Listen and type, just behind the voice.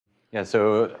Yeah,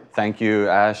 so thank you,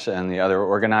 Ash, and the other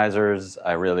organizers.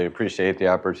 I really appreciate the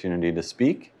opportunity to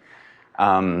speak.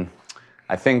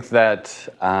 I think that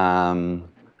I've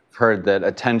heard that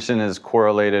attention is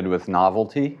correlated with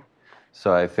novelty.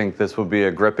 So I think this will be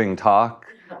a gripping talk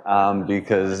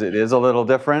because it is a little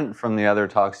different from the other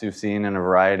talks you've seen in a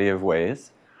variety of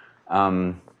ways.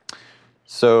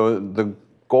 So the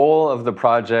goal of the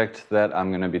project that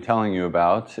I'm going to be telling you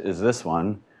about is this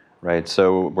one. Right,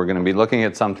 so we're going to be looking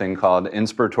at something called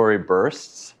inspiratory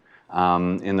bursts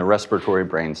in the respiratory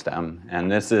brainstem.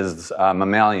 And this is a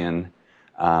mammalian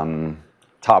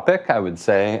topic, I would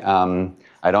say.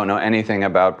 I don't know anything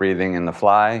about breathing in the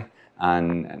fly,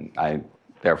 and I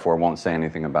therefore won't say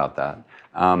anything about that.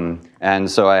 And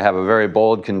so I have a very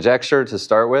bold conjecture to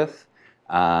start with.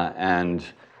 And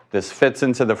this fits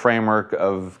into the framework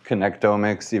of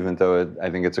connectomics, even though I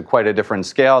think it's quite a different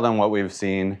scale than what we've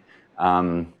seen.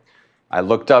 I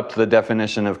looked up the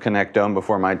definition of connectome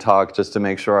before my talk just to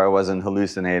make sure I wasn't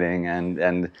hallucinating,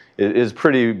 and it is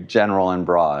pretty general and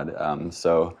broad,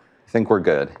 so I think we're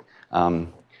good.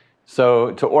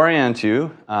 So to orient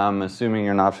you, assuming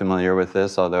you're not familiar with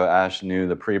this, although Ash knew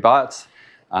the pre-bots,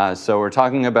 so we're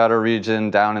talking about a region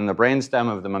down in the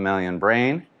brainstem of the mammalian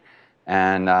brain,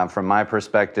 and from my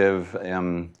perspective,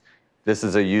 this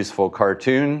is a useful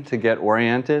cartoon to get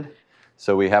oriented.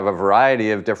 So we have a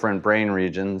variety of different brain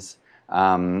regions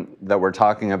that we're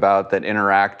talking about that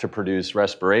interact to produce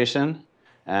respiration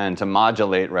and to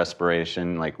modulate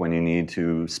respiration, like when you need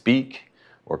to speak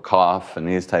or cough and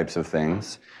these types of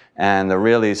things. And the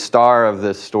really star of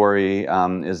this story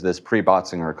is this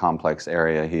pre-Botzinger complex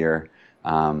area here,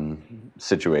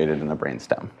 situated in the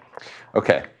brainstem.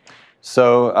 Okay,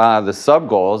 so the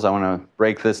sub-goals, I want to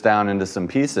break this down into some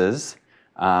pieces.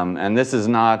 And this is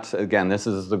not, again, this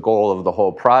is the goal of the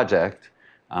whole project.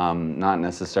 Not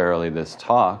necessarily this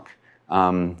talk,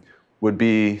 would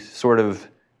be sort of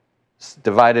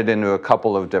divided into a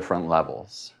couple of different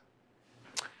levels.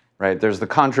 Right? There's the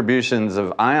contributions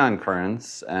of ion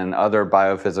currents and other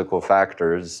biophysical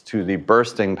factors to the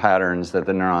bursting patterns that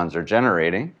the neurons are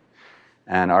generating.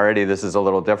 And already this is a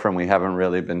little different. We haven't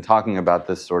really been talking about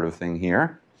this sort of thing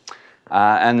here.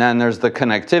 And then there's the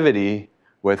connectivity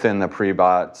within the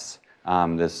pre-bots,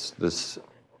 this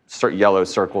yellow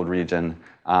circled region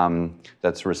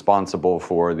that's responsible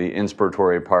for the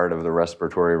inspiratory part of the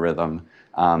respiratory rhythm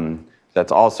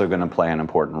that's also going to play an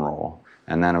important role.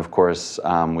 And then, of course,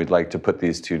 we'd like to put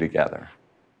these two together.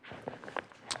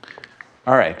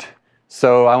 All right,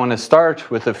 so I want to start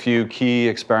with a few key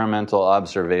experimental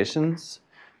observations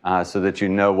so that you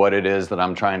know what it is that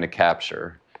I'm trying to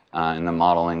capture in the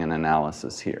modeling and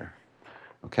analysis here.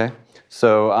 Okay,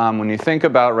 so when you think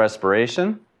about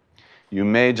respiration, you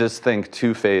may just think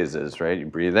two phases, right? You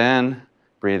breathe in,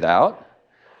 breathe out.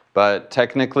 But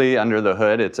technically, under the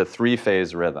hood, it's a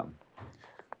three-phase rhythm.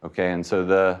 Okay, and so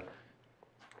the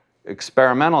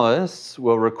experimentalists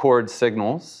will record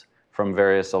signals from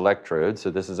various electrodes.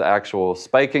 So this is actual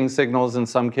spiking signals in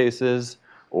some cases,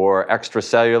 or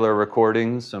extracellular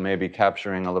recordings, so maybe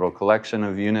capturing a little collection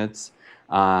of units.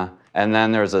 And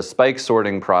then there's a spike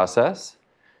sorting process.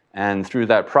 And through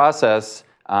that process,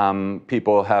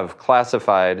 people have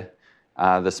classified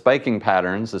the spiking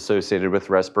patterns associated with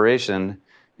respiration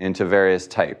into various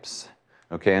types.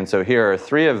 Okay, and so here are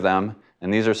three of them,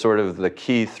 and these are sort of the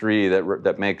key three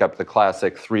that make up the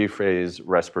classic three-phase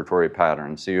respiratory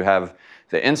pattern. So you have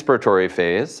the inspiratory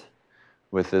phase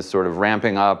with this sort of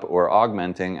ramping up or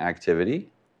augmenting activity.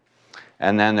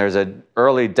 And then there's an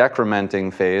early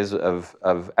decrementing phase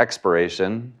of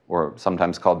expiration, or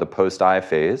sometimes called the post-I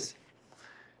phase.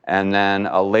 And then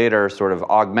a later sort of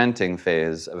augmenting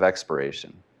phase of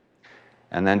expiration.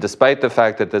 And then despite the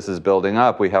fact that this is building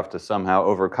up, we have to somehow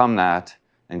overcome that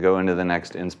and go into the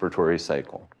next inspiratory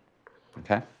cycle.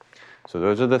 Okay? So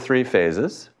those are the three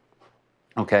phases.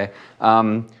 Okay.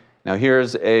 Now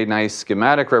here's a nice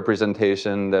schematic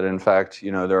representation that in fact,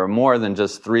 there are more than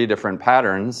just three different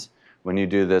patterns when you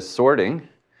do this sorting.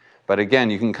 But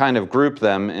again, you can kind of group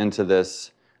them into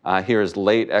this, here's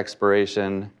late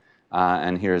expiration,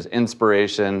 and here's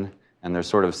inspiration, and there's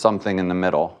sort of something in the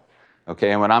middle.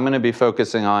 Okay, and what I'm going to be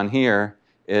focusing on here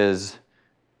is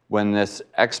when this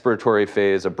expiratory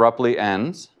phase abruptly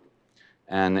ends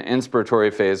and the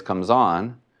inspiratory phase comes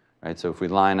on, right? So if we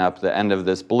line up the end of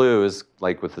this blue is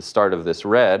like with the start of this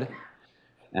red,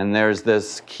 and there's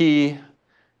this key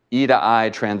E to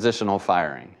I transitional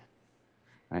firing,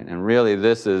 right? And really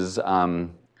this is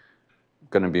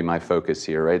going to be my focus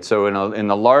here, right? So in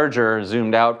the larger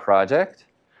zoomed out project,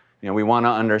 we want to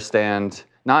understand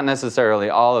not necessarily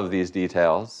all of these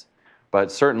details,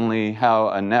 but certainly how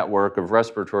a network of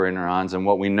respiratory neurons and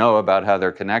what we know about how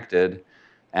they're connected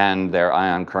and their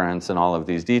ion currents and all of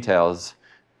these details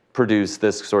produce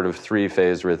this sort of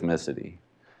three-phase rhythmicity.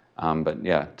 But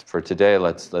yeah, for today,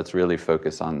 let's really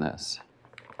focus on this.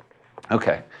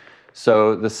 Okay,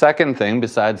 so the second thing,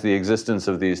 besides the existence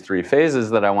of these three phases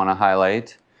that I want to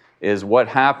highlight, is what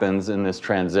happens in this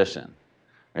transition,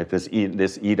 right? This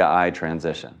E to I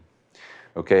transition.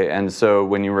 Okay, and so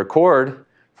when you record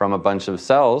from a bunch of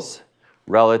cells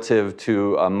relative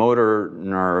to a motor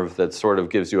nerve that sort of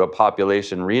gives you a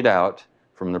population readout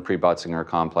from the pre-Botzinger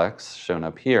complex, shown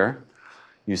up here,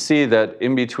 you see that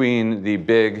in between the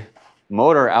big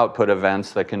motor output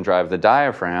events that can drive the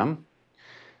diaphragm,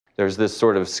 there's this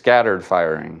sort of scattered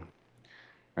firing,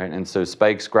 right? And so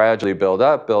spikes gradually build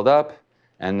up,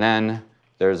 and then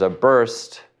there's a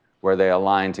burst where they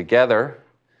align together.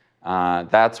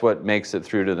 That's what makes it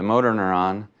through to the motor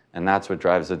neuron, and that's what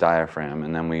drives the diaphragm,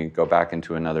 and then we go back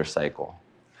into another cycle.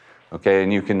 Okay,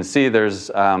 and you can see there's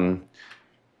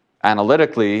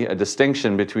analytically a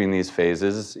distinction between these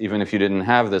phases. Even if you didn't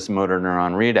have this motor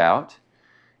neuron readout,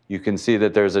 you can see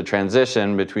that there's a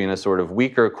transition between a sort of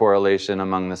weaker correlation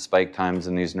among the spike times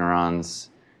in these neurons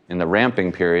in the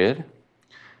ramping period,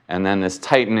 and then this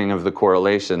tightening of the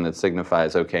correlation that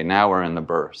signifies, okay, now we're in the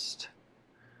burst.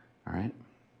 All right?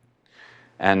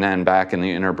 And then back in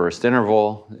the interburst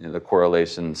interval, the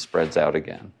correlation spreads out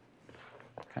again.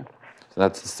 Okay? So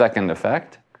that's the second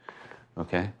effect.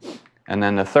 Okay? And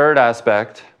then the third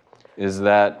aspect is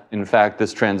that, in fact,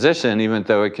 this transition, even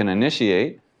though it can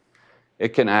initiate, it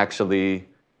can actually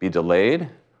be delayed,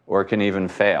 or it can even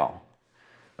fail.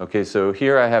 Okay, so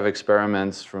here I have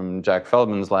experiments from Jack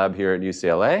Feldman's lab here at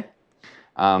UCLA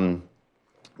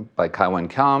by Kai-Wen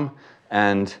Kam,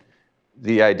 and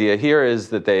the idea here is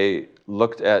that they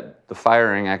looked at the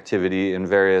firing activity in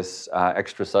various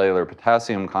extracellular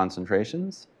potassium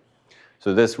concentrations.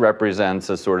 So this represents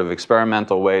a sort of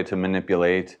experimental way to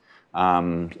manipulate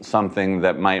something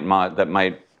that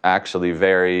might actually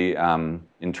vary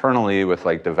internally with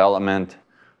like development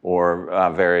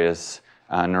or various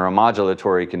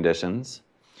neuromodulatory conditions.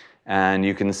 And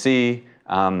you can see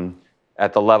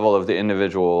at the level of the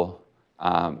individual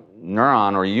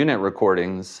neuron or unit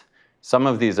recordings, some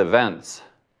of these events,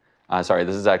 sorry,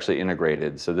 this is actually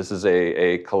integrated. So this is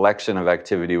a collection of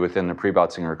activity within the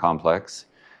pre-Botzinger complex.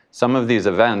 Some of these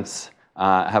events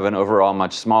have an overall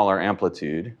much smaller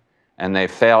amplitude, and they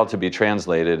fail to be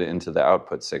translated into the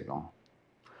output signal.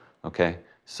 Okay,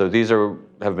 so these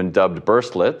have been dubbed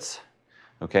burstlets.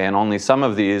 Okay, and only some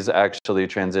of these actually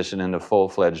transition into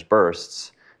full-fledged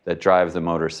bursts that drive the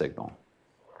motor signal.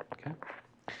 Okay,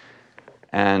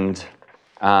 and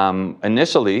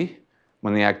initially,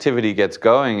 when the activity gets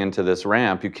going into this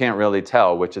ramp, you can't really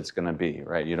tell which it's going to be,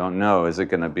 right? You don't know, is it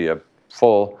going to be a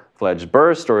full-fledged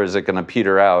burst, or is it going to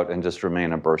peter out and just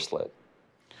remain a burstlet?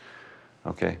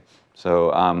 Okay,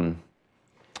 so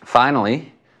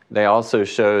finally, they also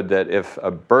showed that if a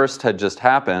burst had just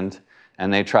happened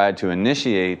and they tried to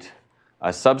initiate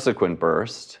a subsequent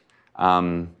burst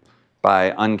by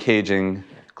uncaging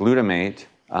glutamate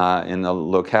in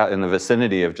the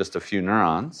vicinity of just a few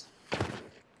neurons,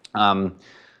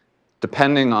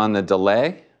 depending on the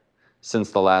delay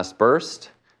since the last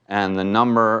burst and the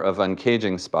number of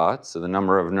uncaging spots, so the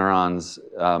number of neurons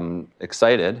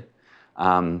excited,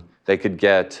 they could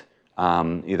get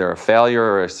either a failure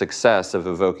or a success of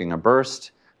evoking a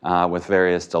burst with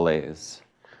various delays.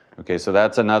 Okay, so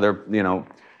that's another,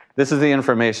 this is the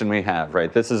information we have,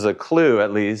 right? This is a clue,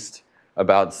 at least,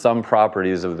 about some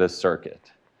properties of this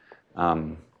circuit.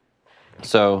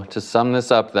 So to sum this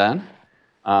up then,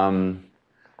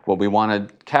 what we want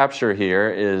to capture here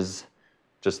is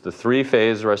just the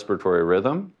three-phase respiratory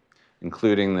rhythm,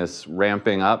 including this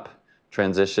ramping up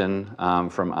transition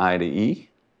from I to E.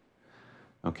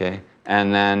 Okay,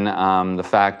 and then the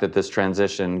fact that this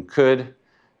transition could,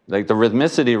 like the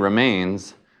rhythmicity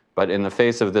remains, but in the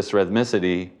face of this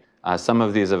rhythmicity, some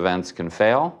of these events can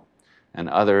fail, and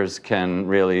others can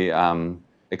really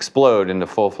explode into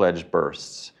full-fledged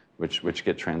bursts, which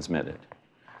get transmitted.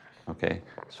 Okay,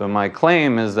 so my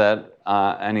claim is that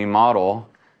any model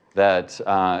that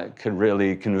could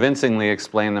really convincingly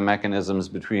explain the mechanisms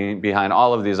behind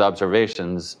all of these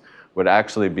observations would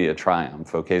actually be a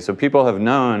triumph. Okay, so people have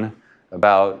known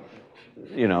about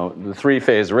the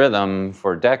three-phase rhythm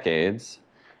for decades,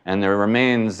 and there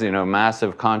remains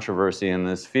massive controversy in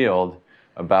this field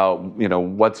about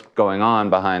what's going on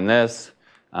behind this,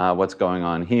 what's going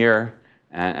on here,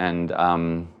 and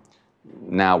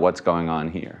now what's going on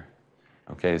here.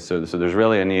 Okay, so there's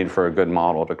really a need for a good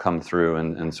model to come through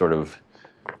and sort of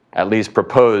at least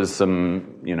propose some,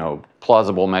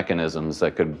 plausible mechanisms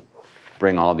that could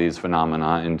bring all these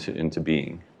phenomena into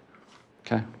being.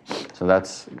 Okay, so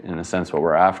that's in a sense what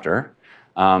we're after.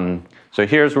 So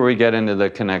here's where we get into the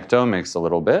connectomics a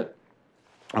little bit.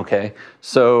 Okay,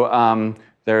 so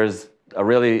there's a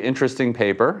really interesting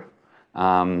paper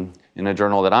in a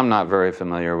journal that I'm not very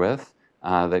familiar with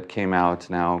that came out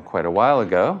now quite a while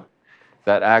ago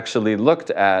that actually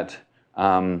looked at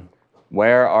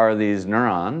where are these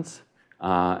neurons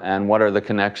and what are the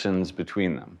connections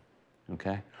between them.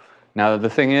 Okay. Now the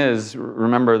thing is,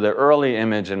 remember the early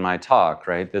image in my talk,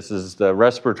 right? This is the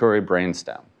respiratory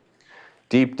brainstem.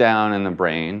 Deep down in the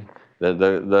brain,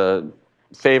 the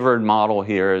favored model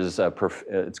here is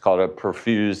it's called a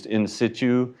perfused in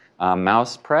situ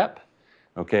mouse prep.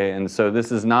 Okay, and so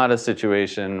this is not a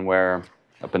situation where,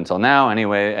 up until now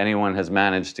anyway, anyone has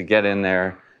managed to get in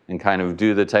there and kind of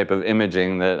do the type of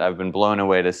imaging that I've been blown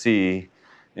away to see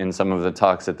in some of the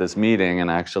talks at this meeting and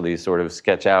actually sort of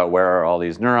sketch out where are all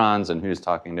these neurons and who's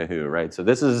talking to who, right? So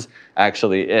this is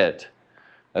actually it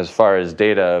as far as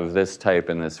data of this type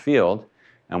in this field.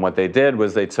 And what they did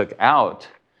was they took out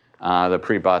the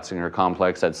pre-Botzinger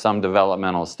complex at some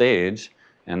developmental stage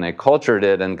and they cultured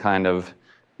it and kind of,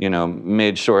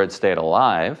 made sure it stayed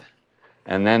alive.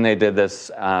 And then they did this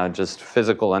just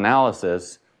physical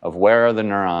analysis of where are the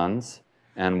neurons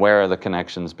and where are the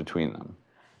connections between them.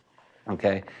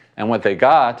 Okay, and what they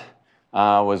got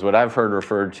was what I've heard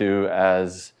referred to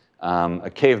as a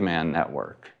caveman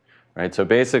network, right? So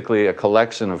basically a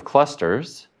collection of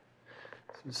clusters,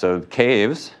 so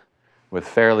caves with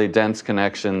fairly dense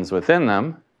connections within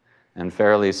them and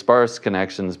fairly sparse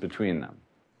connections between them.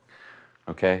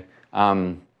 Okay,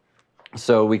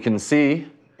 so we can see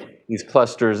these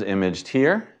clusters imaged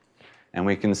here, and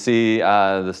we can see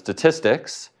the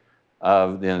statistics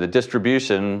of the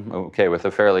distribution, okay, with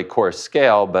a fairly coarse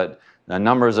scale, but the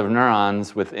numbers of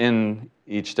neurons within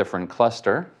each different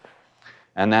cluster.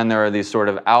 And then there are these sort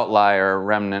of outlier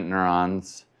remnant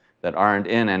neurons that aren't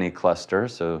in any cluster,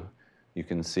 so you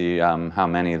can see how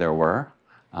many there were.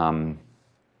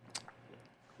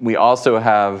 We also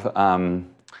have,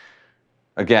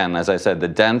 again, as I said, the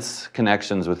dense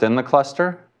connections within the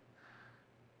cluster.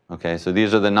 Okay, so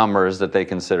these are the numbers that they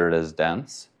considered as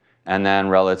dense, and then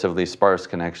relatively sparse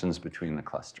connections between the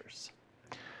clusters.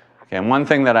 Okay, and one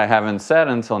thing that I haven't said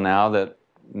until now that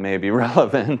may be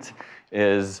relevant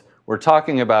is we're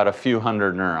talking about a few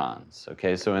hundred neurons.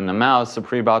 Okay, so in the mouse, the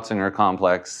pre-Botzinger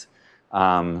complex,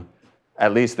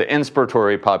 at least the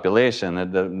inspiratory population,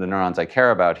 the neurons I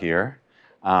care about here,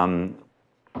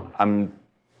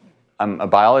 a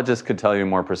biologist could tell you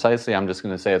more precisely. I'm just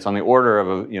going to say it's on the order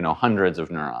of hundreds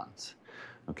of neurons.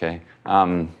 Okay,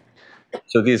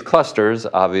 so these clusters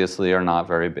obviously are not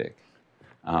very big,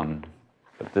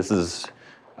 but this is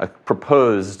a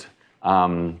proposed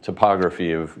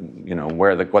topography of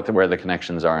where the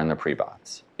connections are in the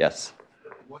pre-bots. Yes.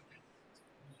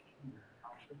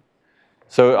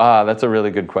 So that's a really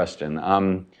good question.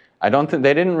 I don't think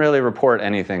they didn't really report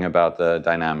anything about the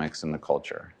dynamics in the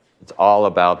culture. It's all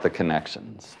about the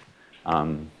connections.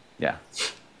 Yeah,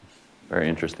 very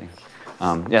interesting.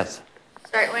 Yes?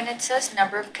 Sorry, when it says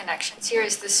number of connections here,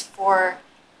 is this for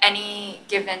any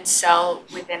given cell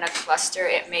within a cluster?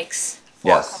 It makes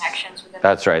four connections within.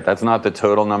 That's right. That's not the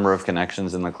total number of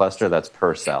connections in the cluster. That's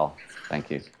per cell.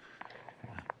 Thank you.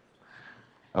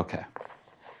 Okay.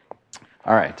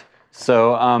 All right.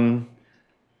 So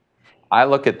I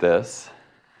look at this.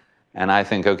 And I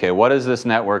think, okay, what does this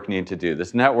network need to do?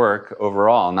 This network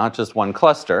overall, not just one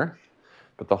cluster,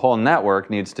 but the whole network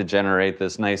needs to generate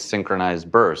this nice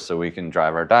synchronized burst so we can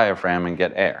drive our diaphragm and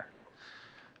get air.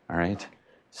 All right?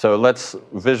 So let's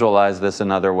visualize this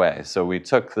another way. So we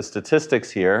took the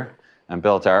statistics here and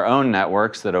built our own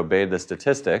networks that obeyed the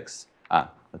statistics.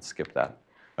 Let's skip that.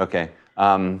 Okay.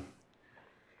 And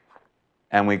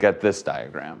we get this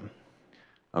diagram.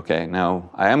 Okay, now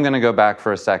I am going to go back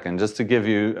for a second just to give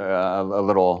you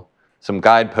some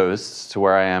guideposts to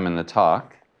where I am in the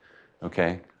talk.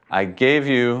 Okay, I gave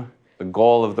you the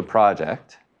goal of the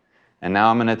project, and now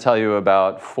I'm going to tell you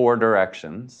about 4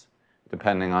 directions,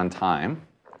 depending on time.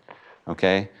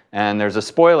 Okay, and there's a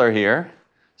spoiler here.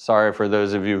 Sorry for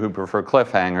those of you who prefer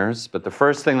cliffhangers, but the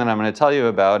first thing that I'm going to tell you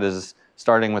about is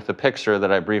starting with the picture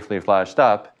that I briefly flashed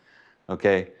up.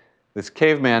 Okay, this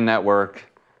caveman network.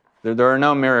 There are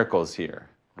no miracles here,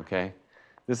 okay?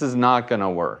 This is not going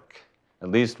to work. At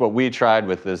least what we tried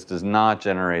with this does not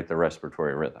generate the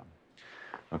respiratory rhythm.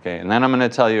 Okay, and then I'm going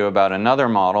to tell you about another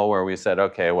model where we said,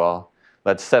 okay, well,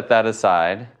 let's set that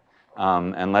aside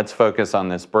and let's focus on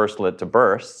this burstlet to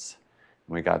bursts.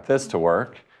 We got this to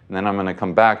work. and then I'm going to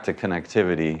come back to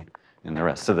connectivity in the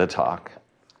rest of the talk.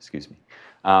 Excuse me.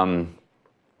 And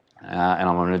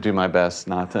I'm going to do my best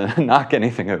not to knock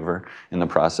anything over in the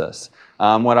process.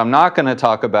 What I'm not going to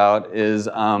talk about is,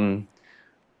 in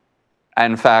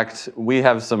fact, we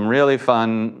have some really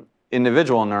fun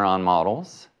individual neuron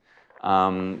models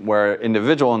where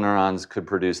individual neurons could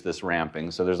produce this ramping.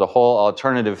 So there's a whole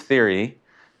alternative theory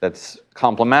that's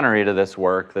complementary to this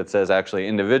work that says actually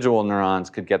individual neurons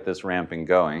could get this ramping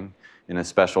going in a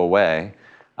special way.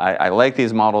 I like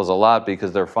these models a lot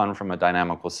because they're fun from a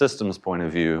dynamical systems point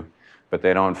of view, but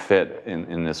they don't fit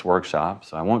in this workshop,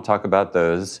 so I won't talk about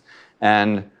those.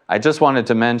 And I just wanted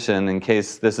to mention, in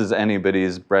case this is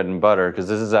anybody's bread and butter, because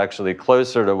this is actually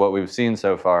closer to what we've seen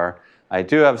so far, I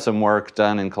do have some work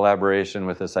done in collaboration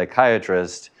with a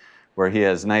psychiatrist where he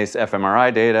has nice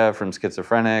fMRI data from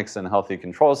schizophrenics and healthy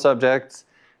control subjects,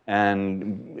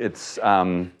 and it's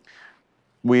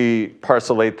we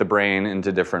parcellate the brain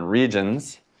into different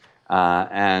regions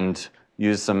and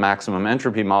use some maximum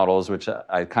entropy models, which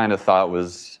I kind of thought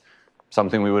was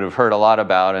something we would have heard a lot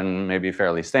about and maybe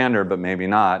fairly standard, but maybe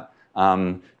not,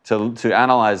 to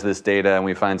analyze this data, and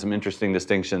we find some interesting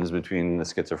distinctions between the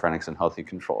schizophrenics and healthy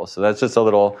controls. So that's just a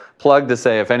little plug to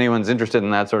say if anyone's interested in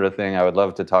that sort of thing, I would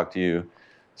love to talk to you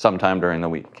sometime during the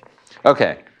week.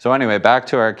 Okay, so anyway, back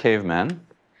to our cavemen.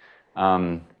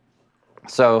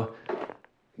 So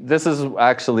this is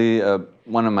actually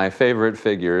one of my favorite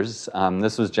figures.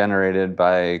 This was generated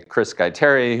by Chris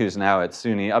Gaeteri, who's now at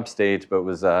SUNY Upstate, but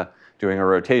was doing a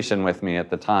rotation with me at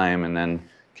the time, and then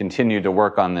continued to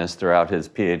work on this throughout his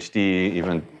PhD,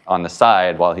 even on the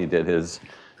side while he did his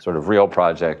sort of real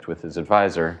project with his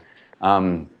advisor.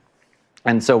 And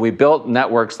so we built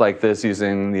networks like this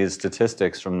using these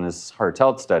statistics from this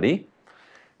Hartelt study.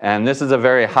 And this is a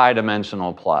very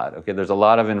high-dimensional plot. Okay, there's a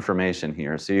lot of information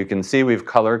here. So you can see we've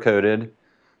color-coded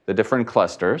the different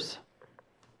clusters.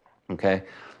 Okay,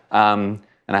 and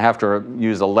I have to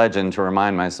use a legend to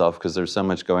remind myself because there's so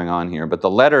much going on here. But the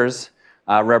letters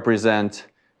represent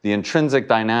the intrinsic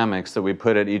dynamics that we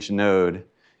put at each node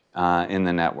in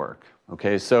the network.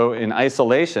 Okay, so in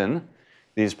isolation,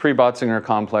 these pre-Botzinger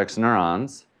complex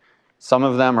neurons, some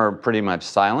of them are pretty much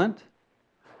silent.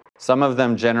 Some of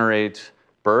them generate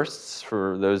bursts.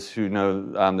 For those who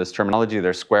know this terminology,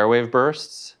 they're square wave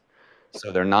bursts.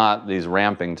 So they're not these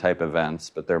ramping type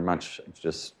events, but they're much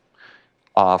just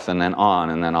off and then on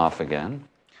and then off again.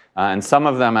 And some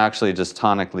of them actually just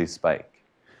tonically spike.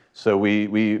 So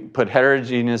we put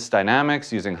heterogeneous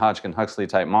dynamics using Hodgkin-Huxley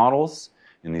type models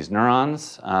in these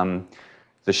neurons.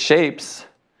 The shapes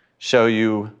show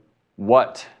you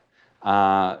what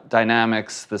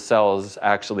dynamics the cells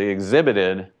actually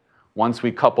exhibited once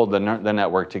we coupled the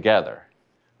network together.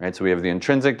 Right? So we have the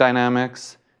intrinsic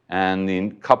dynamics and the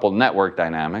coupled network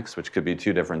dynamics, which could be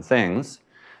two different things.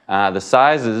 The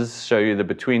sizes show you the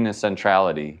betweenness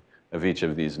centrality of each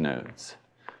of these nodes.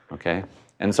 Okay?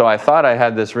 And so I thought I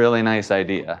had this really nice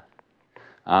idea,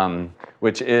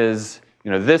 which is,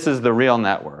 this is the real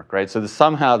network, right? So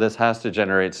somehow this has to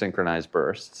generate synchronized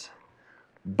bursts.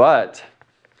 But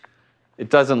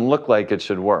it doesn't look like it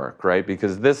should work, right?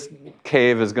 Because this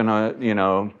cave is going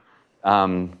to,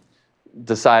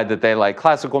 decide that they like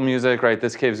classical music, right?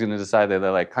 This cave is going to decide that they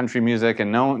like country music,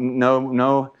 and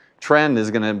no trend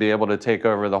is going to be able to take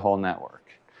over the whole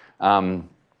network.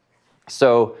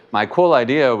 So my cool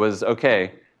idea was,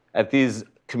 okay, at these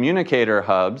communicator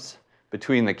hubs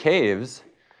between the caves,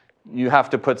 you have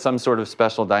to put some sort of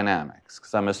special dynamics,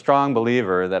 because I'm a strong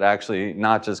believer that actually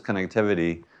not just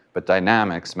connectivity, but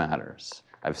dynamics matters.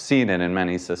 I've seen it in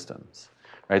many systems.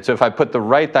 Right? So if I put the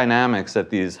right dynamics at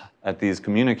these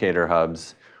communicator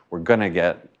hubs, we're going to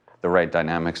get the right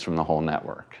dynamics from the whole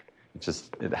network.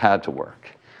 It had to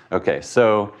work. Okay,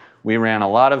 so we ran a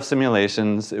lot of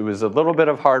simulations. It was a little bit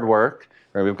of hard work.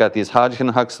 Right? We've got these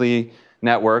Hodgkin-Huxley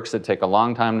networks that take a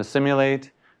long time to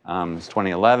simulate. It's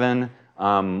 2011.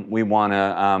 We want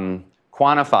to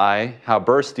quantify how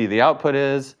bursty the output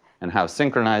is and how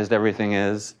synchronized everything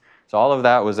is. So all of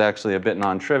that was actually a bit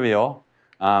non-trivial.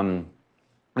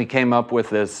 We came up with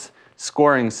this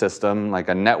scoring system, like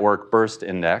a network burst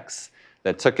index,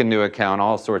 that took into account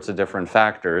all sorts of different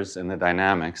factors in the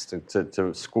dynamics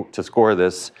to score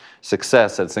this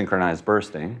success at synchronized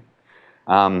bursting.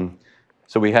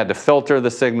 So we had to filter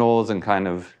the signals and kind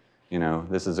of,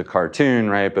 this is a cartoon,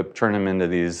 right, but turn them into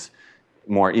these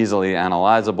more easily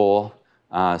analyzable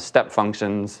step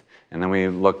functions. And then we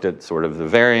looked at sort of the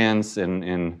variance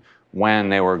in when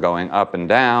they were going up and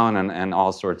down and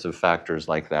all sorts of factors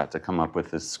like that to come up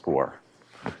with this score.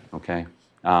 Okay,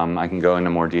 I can go into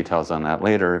more details on that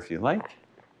later if you like.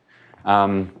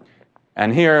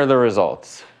 And here are the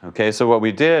results. Okay, so what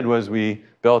we did was we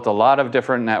built a lot of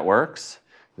different networks.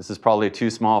 This is probably too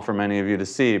small for many of you to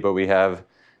see, but we have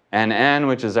NN,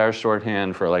 which is our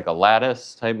shorthand for like a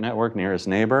lattice type network, nearest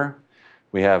neighbor.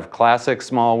 We have classic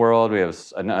small world. We have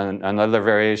another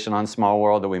variation on small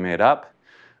world that we made up.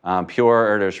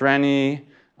 Pure Erdős-Renyi.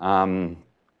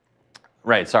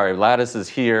 Right, sorry, lattice is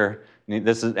here.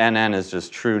 This is NN is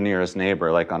just true nearest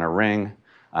neighbor, like on a ring.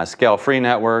 Scale-free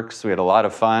networks, we had a lot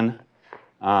of fun.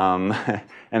 And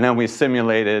then we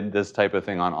simulated this type of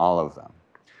thing on all of them.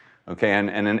 Okay, and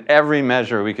in every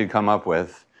measure we could come up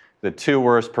with, the two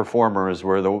worst performers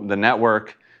were the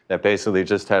network that basically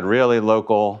just had really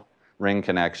local ring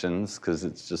connections, because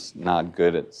it's just not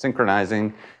good at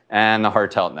synchronizing, and the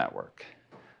Hartelt network.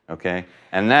 Okay,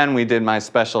 and then we did my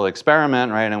special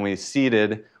experiment, right, and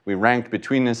we ranked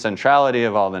between the centrality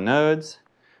of all the nodes.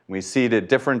 We seeded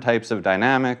different types of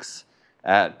dynamics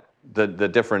at the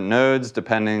different nodes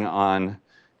depending on,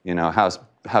 you know,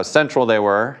 how central they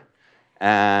were,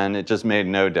 and it just made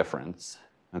no difference.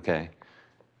 Okay,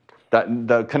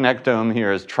 the connectome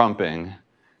here is trumping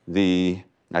the,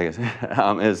 I guess,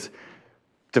 is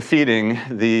defeating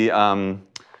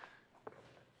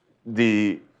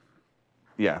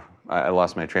yeah, I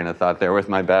lost my train of thought there with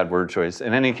my bad word choice.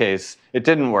 In any case, it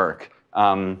didn't work.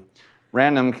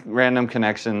 Random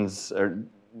connections, or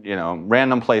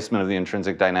random placement of the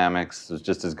intrinsic dynamics was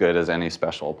just as good as any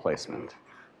special placement.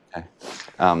 Okay.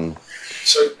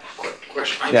 So,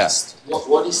 question I missed.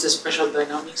 What is the special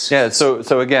dynamics? Yeah.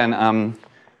 So again,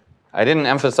 I didn't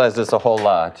emphasize this a whole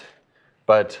lot,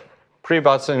 but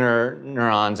pre-Botzinger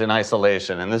neurons in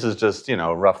isolation, and this is just in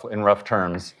rough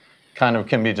terms, kind of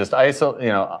can be just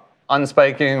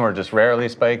unspiking or just rarely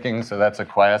spiking. So that's a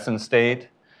quiescent state.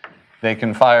 They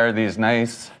can fire these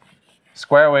nice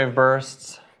square wave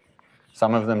bursts,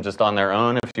 some of them just on their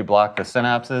own if you block the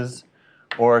synapses,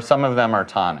 or some of them are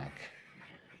tonic.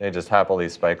 They just happily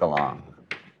spike along.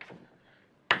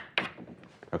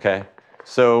 Okay,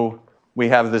 so we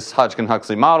have this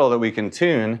Hodgkin-Huxley model that we can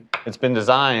tune. It's been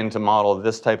designed to model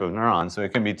this type of neuron, so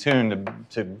it can be tuned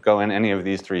to go in any of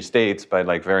these three states by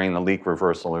like varying the leak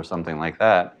reversal or something like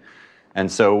that. And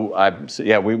so,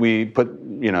 we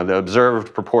put the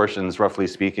observed proportions, roughly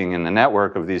speaking, in the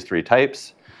network of these three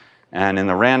types. And in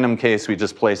the random case, we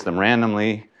just place them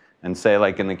randomly and say,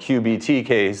 like in the QBT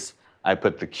case, I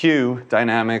put the Q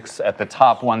dynamics at the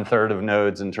top 1/3 of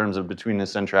nodes in terms of between the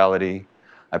centrality.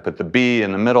 I put the B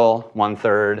in the middle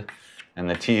 1/3, and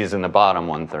the T is in the bottom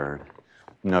 1/3.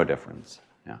 No difference.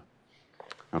 Yeah.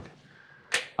 Okay.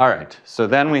 All right. So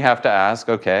then we have to ask,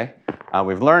 okay,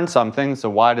 we've learned something, so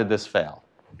why did this fail?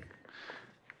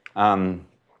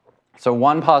 So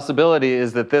one possibility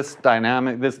is that this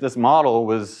dynamic, this model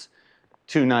was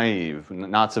too naive,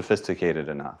 not sophisticated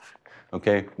enough.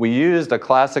 Okay, we used a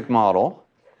classic model.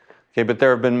 Okay, but there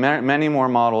have been many more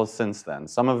models since then.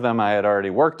 Some of them I had already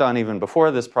worked on even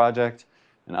before this project,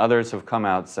 and others have come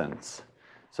out since.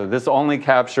 So this only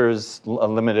captures a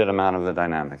limited amount of the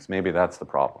dynamics. Maybe that's the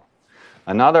problem.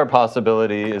 Another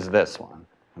possibility is this one.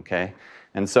 Okay,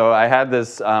 and so I had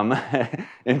this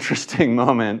interesting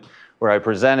moment where I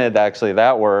presented actually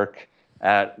that work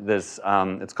at this,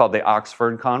 it's called the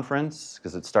Oxford Conference,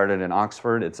 because it started in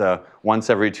Oxford. It's a once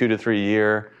every 2 to 3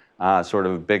 year sort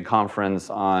of big conference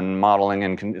on modeling,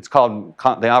 and it's called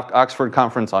the Oxford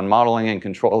Conference on Modeling and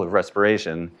Control of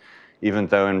Respiration, even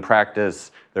though in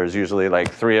practice there's usually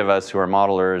like 3 of us who are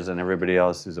modelers and everybody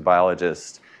else who's a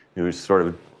biologist who sort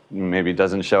of maybe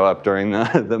doesn't show up during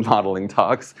the modeling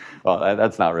talks. Well,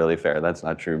 that's not really fair. That's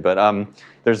not true. But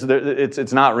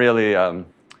it's not really,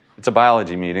 it's a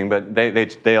biology meeting, but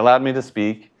they allowed me to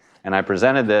speak, and I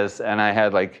presented this, and I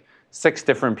had like 6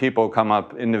 different people come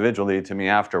up individually to me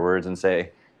afterwards and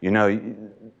say,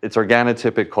 it's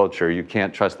organotypic culture. You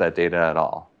can't trust that data at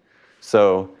all.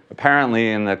 So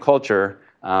apparently in the culture,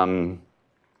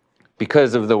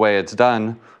 because of the way it's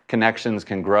done, connections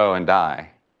can grow and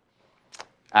die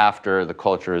after the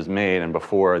culture is made and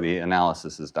before the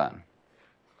analysis is done.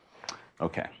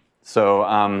 Okay, so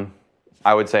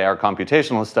I would say our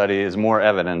computational study is more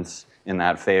evidence in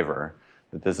that favor,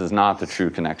 that this is not the true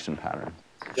connection pattern.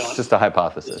 John, it's just a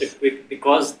hypothesis. Just a quick,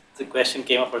 because the question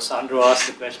came up, or Sandro asked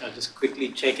the question, I was just quickly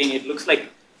checking. It looks like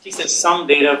at least there's some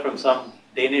data from some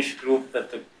Danish group that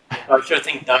the culture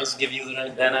thing does give you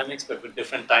the dynamics, but with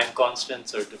different time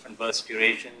constants or different burst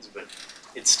durations, but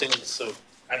it's still, so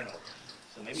I don't know.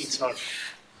 So maybe it's not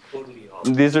totally off.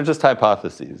 These are just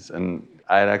hypotheses, and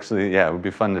I'd actually, it would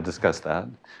be fun to discuss that.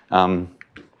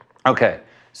 Okay,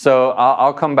 so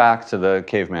I'll come back to the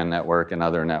caveman network and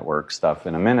other network stuff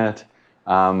in a minute,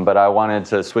 but I wanted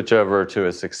to switch over to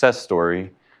a success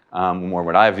story more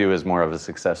what I view as more of a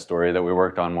success story that we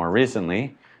worked on more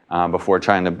recently before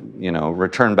trying to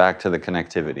return back to the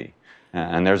connectivity.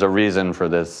 And there's a reason for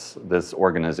this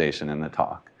organization in the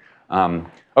talk.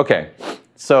 Okay,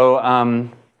 so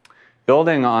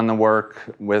building on the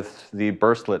work with the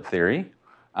burstlet theory,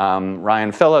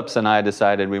 Ryan Phillips and I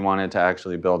decided we wanted to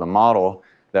actually build a model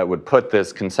that would put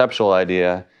this conceptual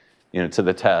idea to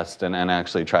the test and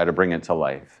actually try to bring it to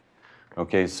life.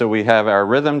 Okay, so we have our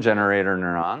rhythm generator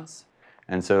neurons.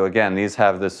 And so again, these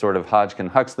have this sort of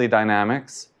Hodgkin-Huxley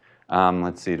dynamics.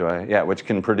 Let's see, which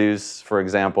can produce, for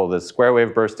example, this square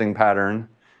wave bursting pattern.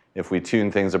 If we tune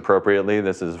things appropriately,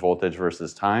 this is voltage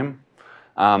versus time.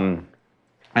 And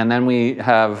then we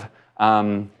have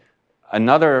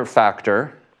another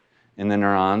factor in the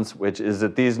neurons, which is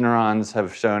that these neurons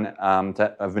have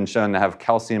been shown to have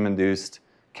calcium-induced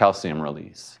calcium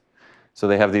release. So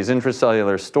they have these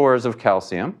intracellular stores of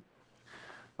calcium,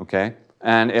 okay?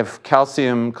 And if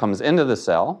calcium comes into the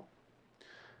cell,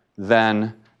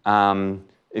 then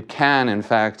it can, in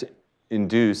fact,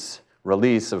 induce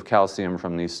release of calcium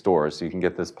from these stores. So you can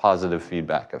get this positive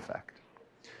feedback effect,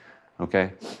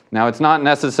 okay? Now, it's not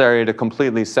necessary to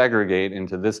completely segregate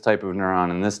into this type of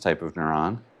neuron and this type of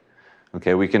neuron.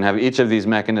 Okay, we can have each of these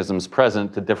mechanisms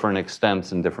present to different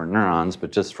extents in different neurons, but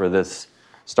just for this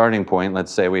starting point,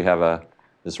 let's say we have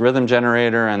this rhythm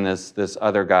generator and this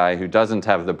other guy who doesn't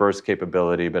have the burst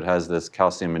capability but has this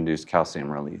calcium-induced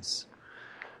calcium release.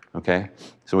 Okay,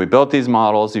 so we built these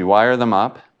models, you wire them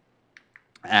up,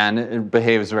 and it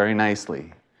behaves very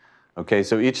nicely. Okay,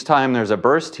 so each time there's a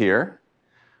burst here,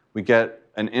 we get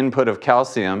an input of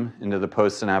calcium into the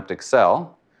postsynaptic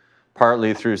cell,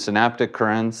 partly through synaptic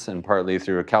currents and partly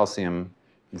through a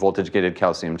voltage-gated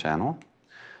calcium channel.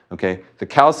 Okay, the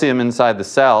calcium inside the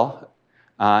cell,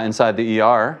 inside the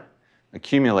ER,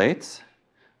 accumulates.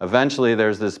 Eventually,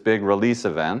 there's this big release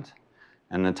event,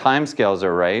 and the time scales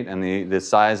are right, and the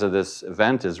size of this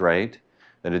event is right,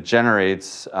 that it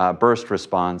generates burst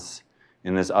response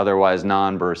in this otherwise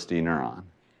non-bursty neuron.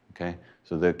 Okay,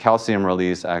 so the calcium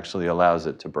release actually allows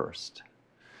it to burst.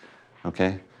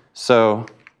 Okay, so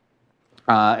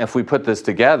if we put this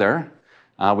together,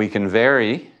 we can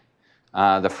vary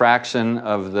the fraction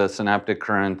of the synaptic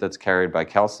current that's carried by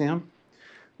calcium.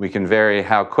 We can vary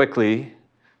how quickly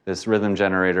this rhythm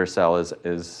generator cell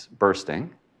is bursting.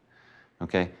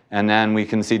 Okay, and then we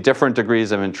can see different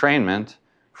degrees of entrainment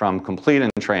from complete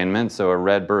entrainment, so a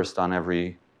red burst on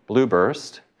every blue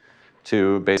burst,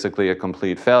 to basically a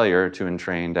complete failure to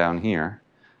entrain down here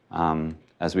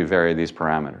as we vary these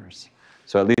parameters.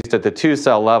 So at least at the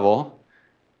 2-cell level,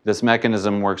 this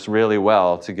mechanism works really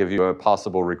well to give you a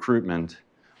possible recruitment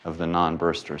of the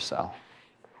non-burster cell.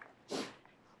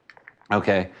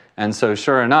 Okay, and so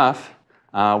sure enough,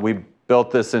 we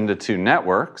built this into 2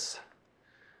 networks.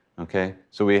 Okay,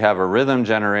 so we have a rhythm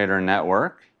generator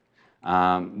network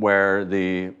where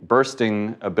the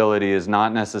bursting ability is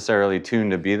not necessarily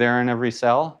tuned to be there in every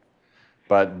cell,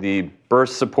 but the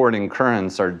burst supporting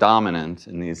currents are dominant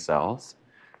in these cells.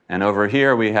 And over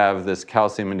here we have this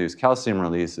calcium-induced calcium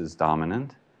release is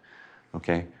dominant.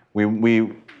 Okay,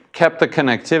 we kept the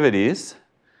connectivities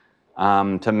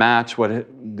to match what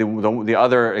the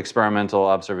other experimental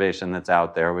observation that's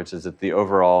out there, which is that the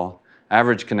overall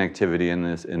average connectivity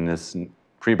in this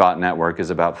pre-bot network is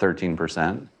about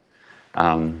 13%.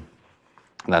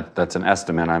 That's an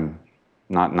estimate. I'm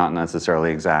not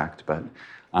necessarily exact, but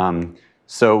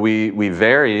so we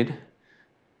varied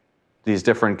these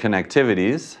different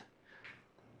connectivities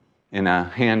in a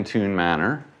hand-tuned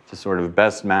manner to sort of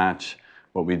best match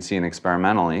what we'd seen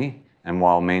experimentally, and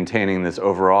while maintaining this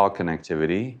overall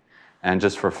connectivity. And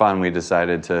just for fun, we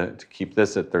decided to keep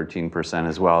this at 13%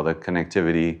 as well, the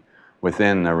connectivity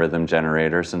within the rhythm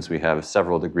generator, since we have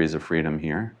several degrees of freedom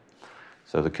here.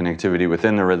 So the connectivity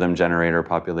within the rhythm generator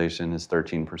population is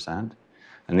 13%.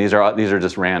 And these are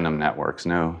just random networks,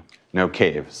 no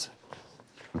caves.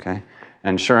 Okay?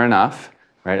 And sure enough,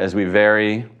 right, as we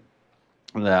vary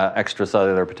the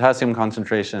extracellular potassium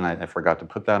concentration, I forgot to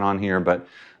put that on here, but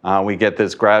we get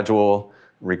this gradual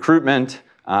recruitment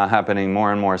happening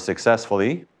more and more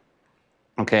successfully.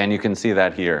 Okay, and you can see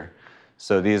that here.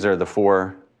 So these are the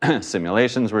 4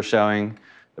 simulations we're showing,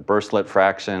 the burstlet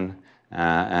fraction,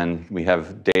 and we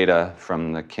have data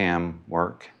from the CAM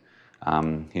work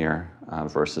here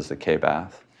versus the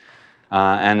K-bath.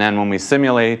 And then when we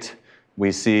simulate,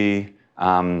 we see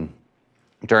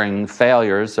during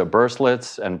failures, so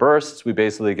burstlets and bursts, we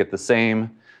basically get the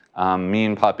same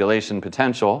mean population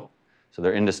potential. So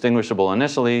they're indistinguishable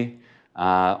initially.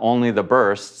 Only the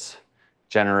bursts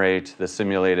generate the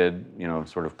simulated,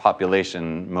 sort of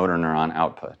population motor neuron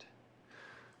output.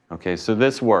 Okay, so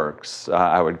this works,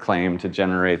 I would claim, to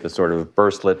generate the sort of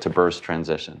burstlet to burst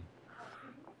transition.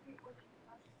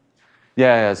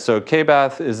 Yeah, so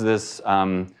kbath is this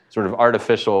sort of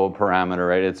artificial parameter,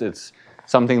 right? It's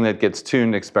something that gets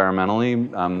tuned experimentally.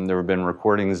 There have been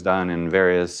recordings done in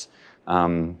various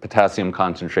potassium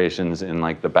concentrations in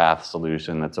like the bath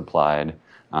solution that's applied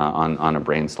on a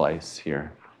brain slice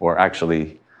here. Or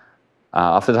actually,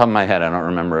 off the top of my head, I don't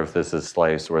remember if this is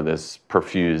slice or this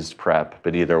perfused prep,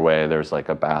 but either way, there's like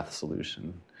a bath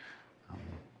solution.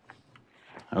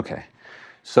 Okay,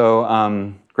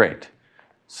 so great.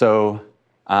 So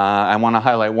I want to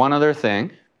highlight one other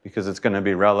thing, because it's going to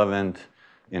be relevant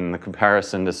in the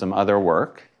comparison to some other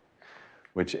work,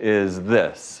 which is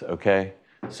this, okay?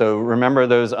 So remember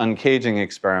those uncaging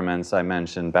experiments I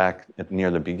mentioned back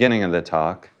near the beginning of the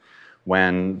talk,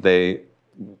 when they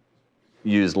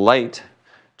use light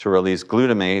to release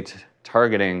glutamate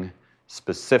targeting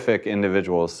specific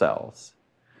individual cells.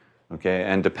 Okay,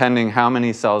 and depending how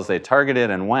many cells they targeted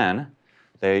and when,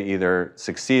 they either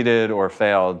succeeded or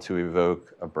failed to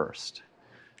evoke a burst.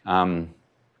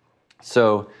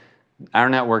 So our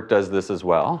network does this as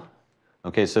well.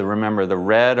 Okay, so remember the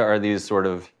red are these sort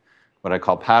of what I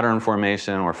call pattern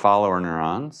formation or follower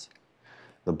neurons.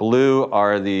 The blue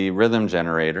are the rhythm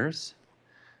generators.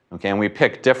 Okay, and we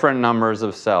pick different numbers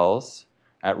of cells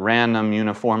at random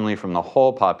uniformly from the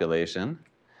whole population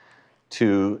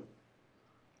to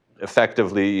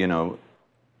effectively,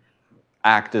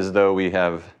 act as though we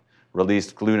have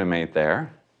released glutamate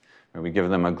there. Or we give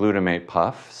them a glutamate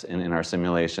puff in our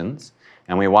simulations,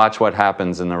 and we watch what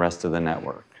happens in the rest of the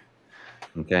network.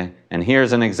 Okay, and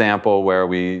here's an example where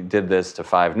we did this to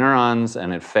 5 neurons,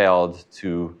 and it failed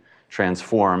to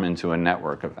transform into a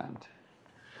network event.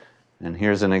 And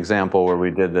here's an example where we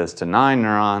did this to 9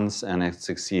 neurons, and it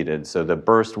succeeded. So the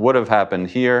burst would have happened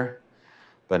here,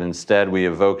 but instead we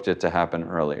evoked it to happen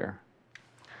earlier.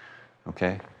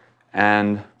 Okay?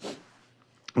 And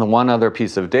the one other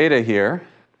piece of data here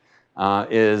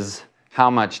is how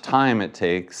much time it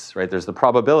takes, right? There's the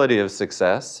probability of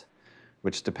success,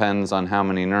 which depends on how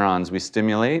many neurons we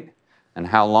stimulate and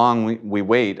how long we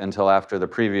wait until after the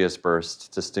previous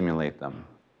burst to stimulate them.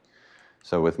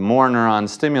 So with more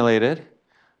neurons stimulated,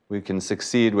 we can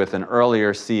succeed with an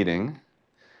earlier seeding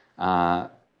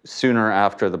sooner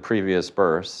after the previous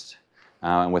burst,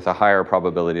 and with a higher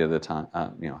probability of the time,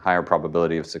 higher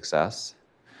probability of success.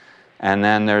 And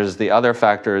then there's the other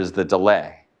factor is the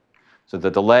delay. So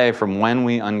the delay from when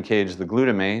we uncage the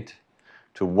glutamate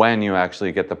to when you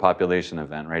actually get the population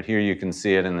event. Right here you can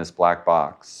see it in this black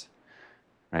box.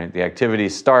 Right? The activity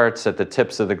starts at the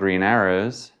tips of the green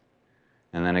arrows,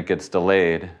 and then it gets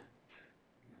delayed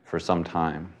for some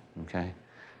time, okay?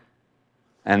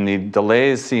 And the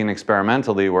delays seen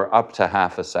experimentally were up to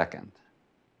half a second.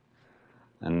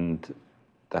 And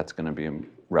that's going to be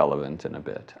relevant in a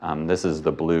bit. This is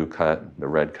the blue cut, the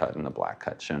red cut, and the black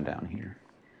cut shown down here.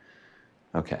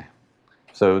 Okay,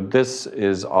 so this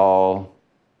is all,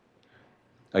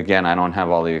 again, I don't have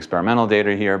all the experimental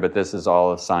data here, but this is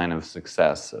all a sign of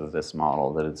success of this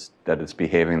model, that it's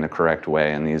behaving the correct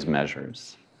way in these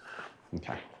measures.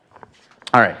 Okay.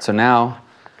 All right, so now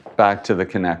back to the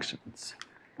connections.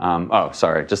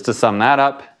 Just to sum that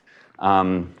up,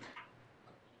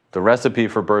 the recipe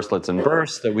for burslets and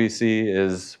bursts that we see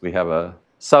is we have a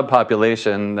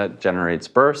subpopulation that generates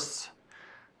bursts.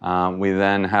 We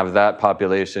then have that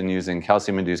population using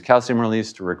calcium-induced calcium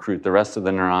release to recruit the rest of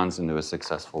the neurons into a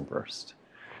successful burst.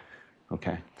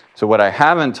 Okay, so what I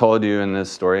haven't told you in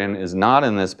this story, and is not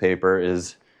in this paper,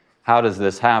 is how does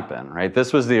this happen, right?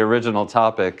 This was the original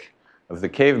topic of the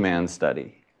caveman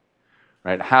study,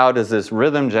 right? How does this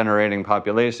rhythm-generating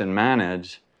population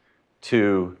manage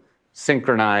to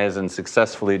synchronize and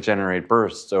successfully generate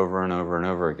bursts over and over and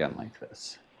over again like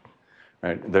this?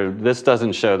 Right? This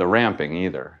doesn't show the ramping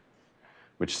either,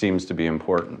 which seems to be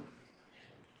important.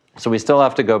 So we still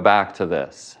have to go back to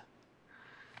this.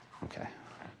 Okay.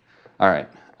 All right.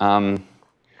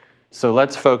 So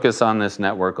let's focus on this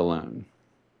network alone.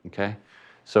 Okay.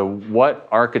 So what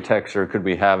architecture could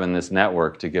we have in this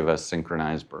network to give us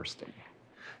synchronized bursting?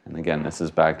 And again, this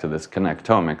is back to this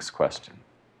connectomics question.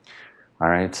 All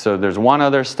right. So there's one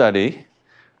other study,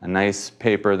 a nice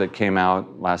paper that came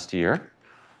out last year,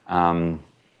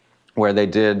 where they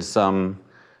did some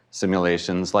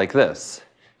simulations like this.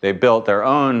 They built their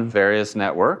own various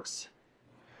networks,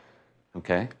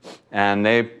 okay, and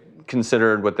they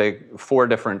considered 4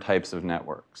 different types of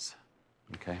networks,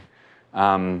 okay.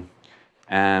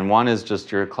 And one is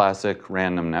just your classic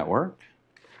random network.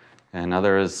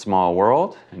 Another is small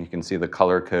world, and you can see the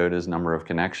color code is number of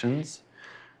connections.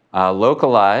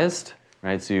 Localized,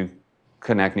 right, so you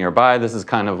connect nearby. This is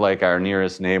kind of like our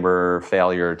nearest neighbor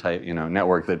failure type,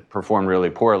 network that performed really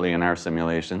poorly in our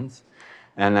simulations.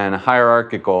 And then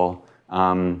hierarchical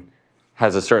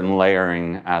has a certain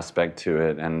layering aspect to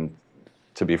it. And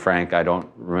to be frank, I don't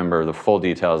remember the full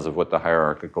details of what the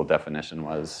hierarchical definition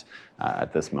was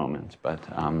at this moment. But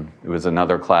it was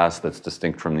another class that's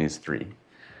distinct from these three.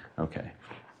 Okay.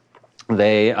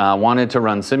 They wanted to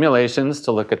run simulations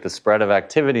to look at the spread of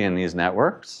activity in these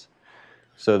networks.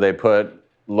 So they put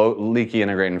leaky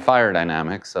integrating fire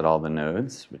dynamics at all the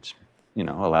nodes, which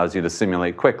allows you to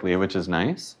simulate quickly, which is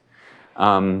nice.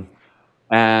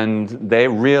 And they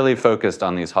really focused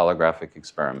on these holographic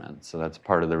experiments. So that's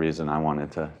part of the reason I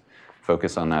wanted to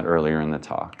focus on that earlier in the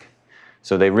talk.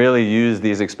 So they really used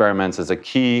these experiments as a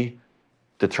key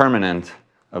determinant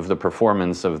of the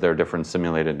performance of their different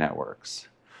simulated networks.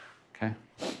 Okay.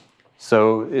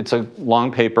 So it's a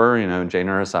long paper,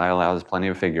 JNeuroSci allows plenty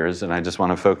of figures, and I just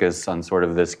want to focus on sort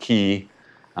of this key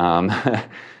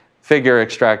figure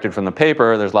extracted from the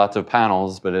paper. There's lots of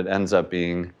panels, but it ends up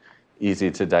being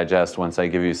easy to digest once I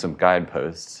give you some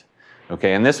guideposts.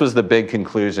 Okay, and this was the big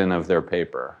conclusion of their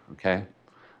paper, okay?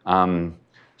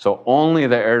 So only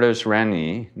the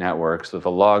Erdos-Renyi networks with a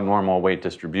log normal weight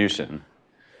distribution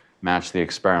match the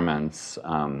experiments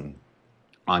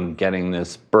on getting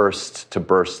this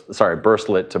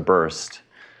burstlet to burst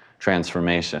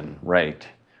transformation right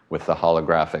with the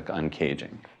holographic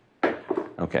uncaging.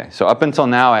 Okay, so up until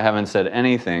now I haven't said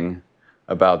anything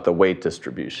about the weight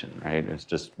distribution, right? It's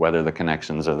just whether the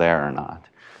connections are there or not.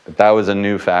 But that was a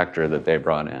new factor that they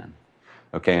brought in.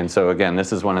 Okay, and so again,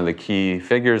 this is one of the key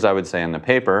figures I would say in the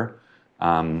paper.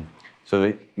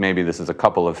 So maybe this is a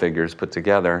couple of figures put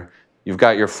together. You've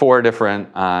got your 4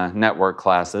 different network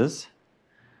classes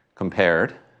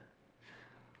compared.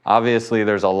 Obviously,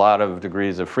 there's a lot of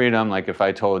degrees of freedom. Like if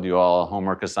I told you all a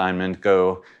homework assignment,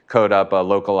 go code up a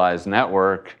localized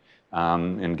network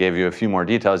and gave you a few more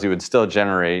details, you would still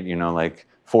generate, like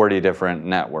 40 different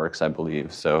networks, I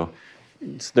believe. So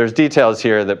there's details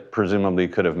here that presumably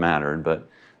could have mattered. But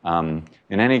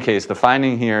in any case, the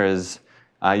finding here is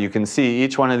you can see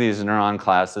each one of these neuron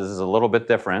classes is a little bit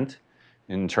different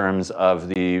in terms of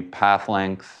the path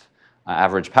length,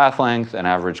 average path length, and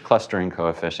average clustering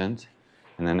coefficient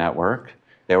in the network.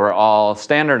 They were all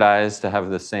standardized to have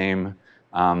the same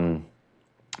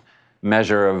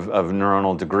measure of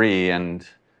neuronal degree, and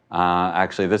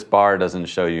actually this bar doesn't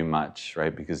show you much,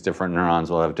 right? Because different neurons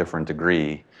will have different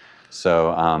degree.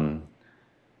 So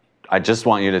I just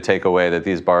want you to take away that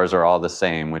these bars are all the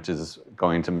same, which is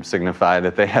going to signify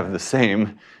that they have the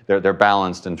same, they're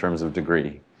balanced in terms of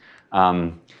degree.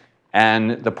 And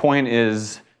the point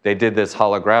is they did this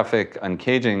holographic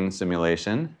uncaging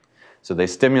simulation. So they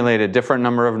stimulated different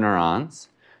number of neurons,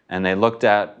 and they looked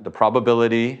at the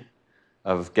probability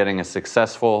of getting a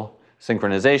successful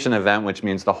synchronization event, which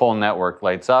means the whole network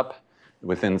lights up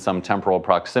within some temporal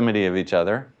proximity of each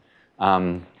other,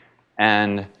 and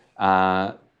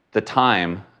the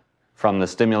time from the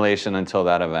stimulation until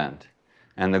that event.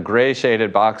 And the gray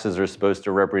shaded boxes are supposed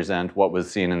to represent what was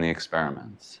seen in the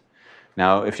experiments.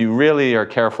 Now, if you really are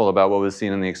careful about what was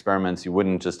seen in the experiments, you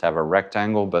wouldn't just have a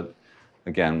rectangle, but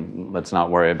again, let's not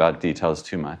worry about details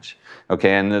too much.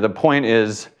 Okay, and the point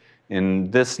is, in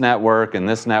this network, and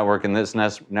this network, and this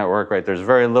network, right, there's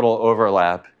very little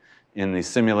overlap in the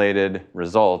simulated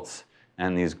results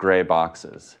and these gray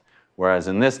boxes. Whereas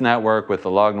in this network with the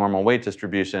log normal weight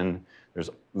distribution, there's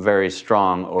very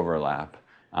strong overlap.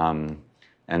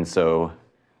 And so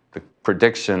the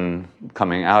prediction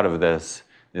coming out of this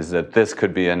is that this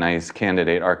could be a nice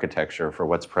candidate architecture for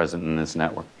what's present in this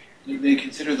network. Do they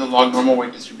consider the log normal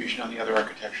weight distribution on the other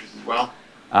architectures as well?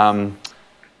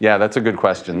 Yeah, that's a good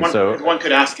question. One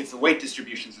could ask if the weight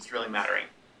distributions is really mattering.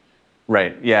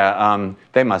 Right, yeah,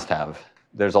 they must have.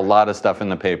 There's a lot of stuff in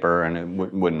the paper, and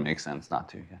it wouldn't make sense not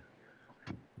to.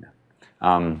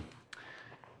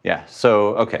 Yeah,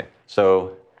 so, okay,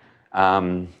 so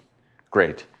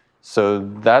great. So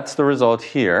that's the result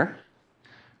here,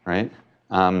 right?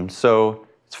 So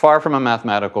it's far from a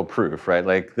mathematical proof, right?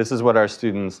 Like, this is what our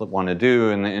students want to do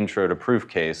in the intro to proof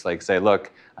case. Like, say,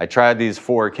 look, I tried these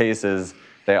 4 cases,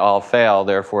 they all fail,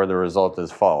 therefore the result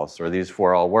is false. Or these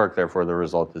 4 all work, therefore the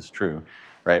result is true,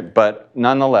 right? But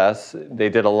nonetheless, they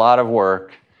did a lot of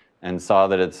work and saw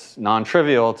that it's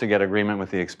non-trivial to get agreement with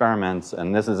the experiments,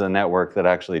 and this is a network that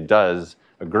actually does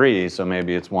agree, so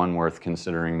maybe it's one worth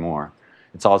considering more.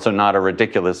 It's also not a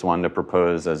ridiculous one to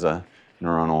propose as a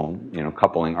neuronal,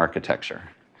 coupling architecture.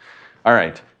 All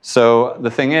right, so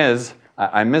the thing is,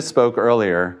 I misspoke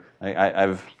earlier.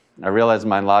 I realize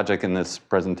my logic in this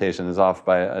presentation is off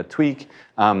by a tweak.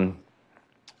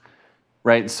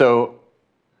 Right, so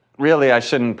really I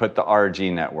shouldn't put the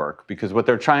RG network, because what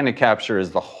they're trying to capture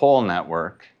is the whole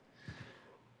network,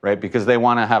 right? Because they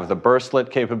want to have the burstlet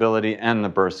capability and the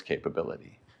burst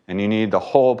capability. And you need the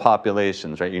whole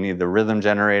populations, right? You need the rhythm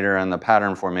generator and the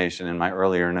pattern formation in my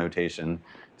earlier notation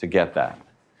to get that.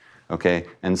 Okay,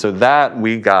 and so that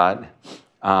we got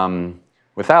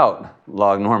without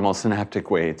log normal synaptic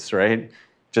weights, right?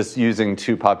 Just using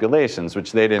two populations,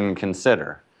 which they didn't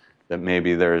consider. That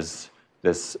maybe there's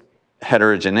this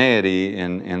heterogeneity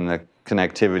in the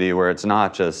connectivity where it's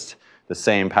not just the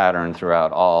same pattern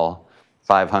throughout all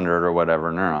 500 or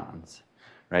whatever neurons,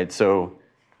 right? So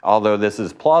although this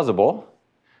is plausible,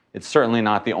 it's certainly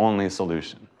not the only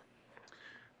solution.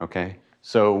 Okay,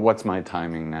 so what's my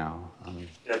timing now? You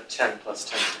have 10 plus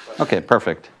 10. Okay,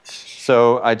 perfect.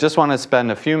 So I just want to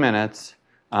spend a few minutes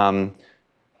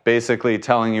basically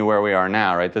telling you where we are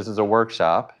now, right? This is a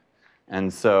workshop,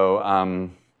 and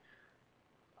so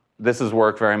this is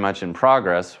work very much in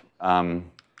progress.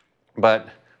 But,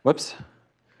 whoops,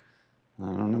 I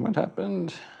don't know what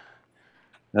happened.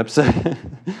 Oops.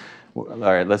 All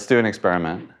right, let's do an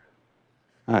experiment.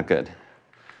 Oh, good.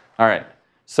 All right,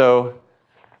 so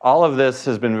all of this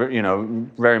has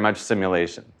been, very much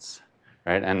simulations,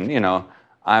 right? And,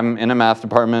 I'm in a math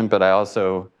department, but I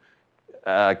also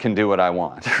can do what I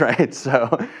want, right?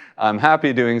 So I'm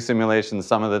happy doing simulations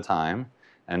some of the time.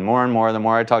 And more, the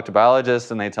more I talk to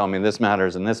biologists and they tell me this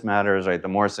matters and this matters, right, the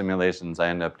more simulations I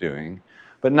end up doing.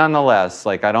 But nonetheless,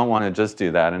 I don't want to just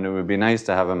do that. And it would be nice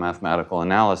to have a mathematical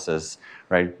analysis,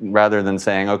 right? Rather than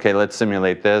saying, okay, let's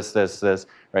simulate this,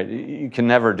 right? You can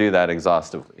never do that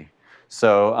exhaustively.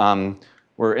 So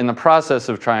we're in the process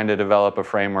of trying to develop a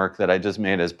framework that I just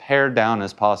made as pared down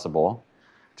as possible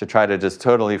to try to just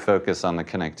totally focus on the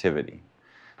connectivity.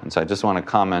 And so I just want to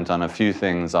comment on a few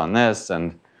things on this,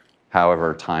 and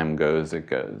however time goes, it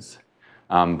goes.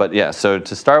 But yeah, so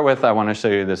to start with, I want to show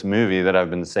you this movie that I've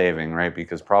been saving, right?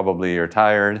 Because probably you're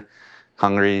tired,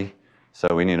 hungry, so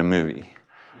we need a movie.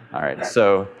 All right,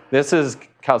 so this is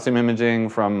calcium imaging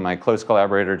from my close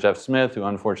collaborator, Jeff Smith, who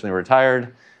unfortunately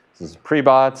retired. This is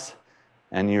pre-bots,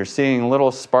 and you're seeing little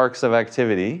sparks of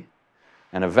activity,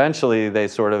 and eventually they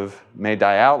sort of may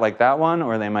die out like that one,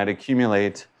 or they might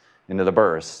accumulate into the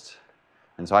burst.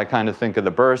 And so I kind of think of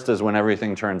the burst as when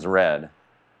everything turns red.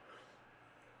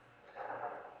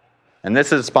 And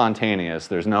this is spontaneous.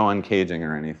 There's no uncaging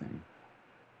or anything.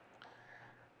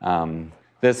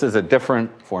 This is a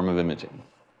different form of imaging,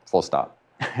 full stop.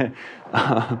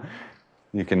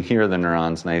 You can hear the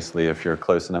neurons nicely if you're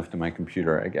close enough to my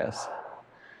computer, I guess.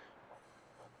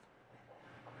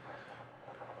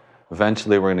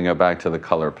 Eventually, we're going to go back to the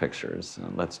color pictures.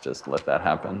 Let's just let that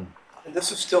happen. And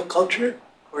this is still culture,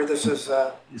 or this is...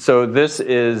 So this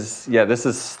is, yeah, this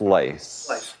is slice.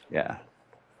 Slice. Yeah.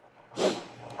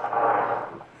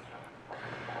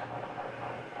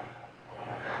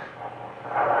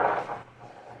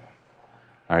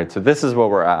 All right, so this is what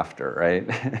we're after,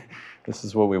 right? This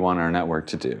is what we want our network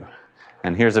to do.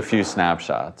 And here's a few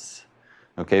snapshots.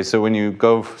 Okay, so when you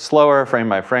go slower, frame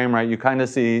by frame, right, you kind of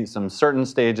see some certain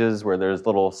stages where there's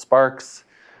little sparks.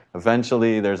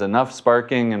 Eventually, there's enough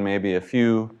sparking and maybe a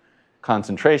few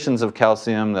concentrations of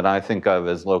calcium that I think of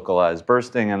as localized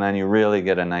bursting, and then you really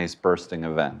get a nice bursting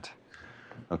event.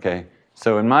 Okay,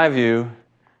 so in my view,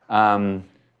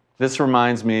 this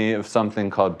reminds me of something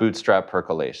called bootstrap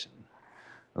percolation.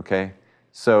 Okay,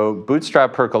 so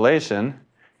bootstrap percolation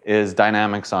is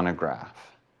dynamics on a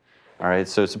graph. All right,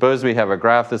 so suppose we have a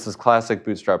graph. This is classic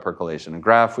bootstrap percolation. A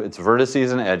graph, it's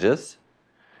vertices and edges,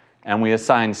 and we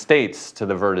assign states to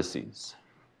the vertices.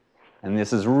 And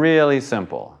this is really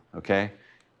simple, okay?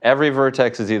 Every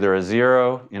vertex is either a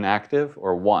 0 inactive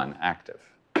or 1 active,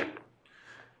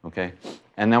 okay?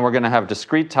 And then we're going to have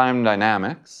discrete time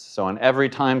dynamics. So on every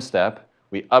time step,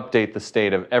 we update the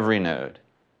state of every node.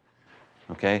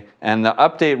 Okay, and the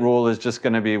update rule is just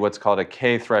going to be what's called a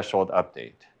k-threshold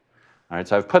update. All right,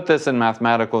 so I've put this in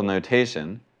mathematical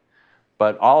notation,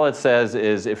 but all it says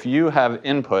is if you have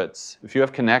inputs, if you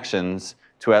have connections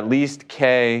to at least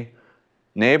k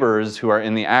neighbors who are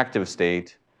in the active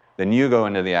state, then you go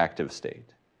into the active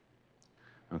state.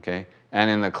 Okay,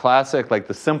 and in the classic,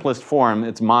 the simplest form,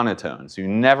 it's monotone, so you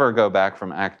never go back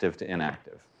from active to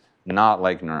inactive. Not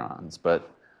like neurons, but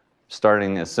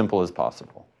starting as simple as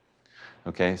possible.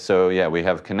 Okay, so yeah, we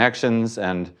have connections,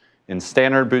 and in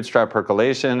standard bootstrap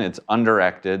percolation, it's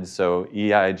undirected, so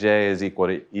Eij is equal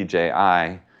to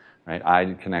Eji, right?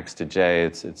 I connects to j,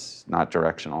 it's not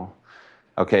directional.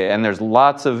 Okay, and there's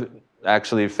lots of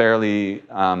actually fairly,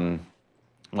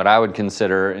 what I would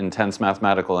consider intense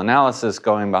mathematical analysis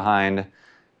going behind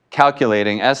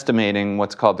calculating, estimating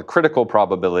what's called the critical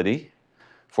probability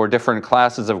for different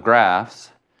classes of graphs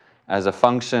as a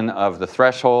function of the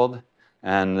threshold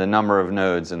and the number of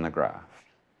nodes in the graph.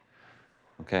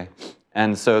 Okay?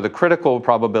 And so the critical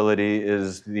probability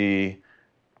is the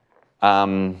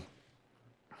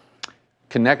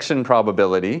connection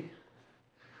probability.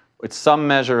 It's some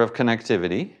measure of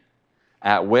connectivity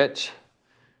at which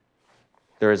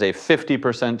there is a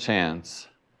 50% chance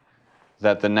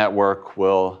that the network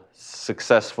will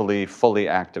successfully fully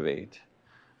activate,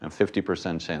 and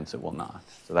 50% chance it will not.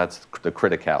 So that's the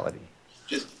criticality.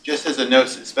 Just as a note,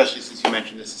 especially since you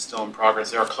mentioned this is still in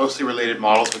progress, there are closely related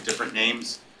models with different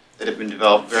names that have been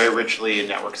developed very richly in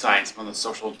network science on the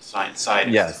social science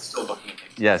side. Yes. Still looking at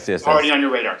things. Yes, yes, It's already yes. on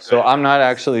your radar. So I'm not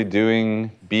actually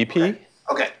doing BP.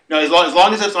 Okay. No, as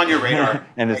long as it's on your radar.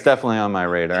 And it's definitely on my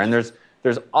radar. And there's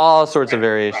all sorts of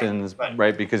variations,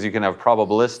 right? Because you can have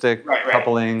probabilistic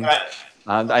coupling.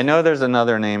 I know there's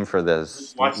another name for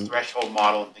this. Watch threshold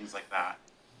model and things like that.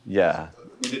 Yeah.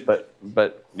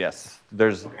 But yes,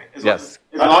 there's As yes.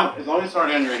 long as it's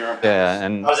already on your radar. Yeah,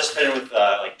 and I was just familiar with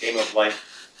like game of life.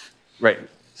 right.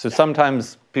 So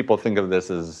sometimes people think of this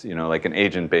as, you know, like an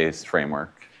agent-based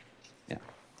framework. Yeah.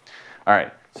 All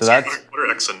right. So that's What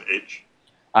are X and H?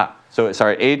 so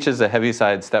sorry, H is a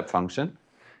Heaviside step function,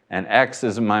 and X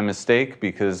is my mistake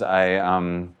because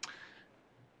I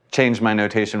changed my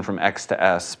notation from X to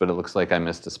S, but it looks like I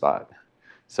missed a spot.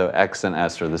 So X and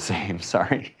S are the same,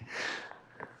 sorry.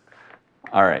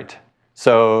 All right,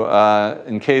 so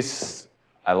in case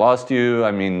I lost you,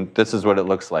 I mean, this is what it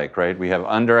looks like, right? We have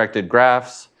undirected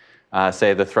graphs.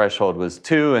 Say the threshold was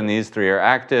 2 and these 3 are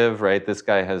active, right? This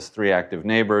guy has 3 active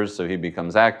neighbors, so he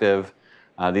becomes active.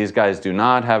 These guys do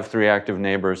not have 3 active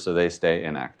neighbors, so they stay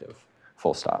inactive,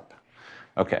 full stop.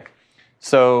 Okay,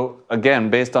 so again,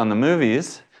 based on the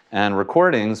movies and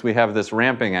recordings, we have this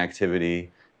ramping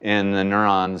activity in the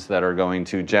neurons that are going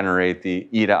to generate the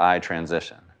E to I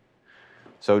transition.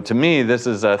 So to me, this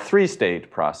is a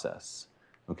 3-state process.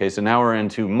 Okay, so now we're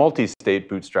into multi-state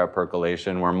bootstrap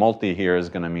percolation, where multi here is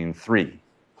going to mean 3.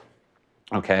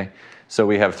 Okay, so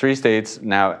we have 3 states,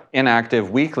 now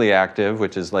inactive, weakly active,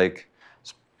 which is like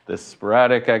this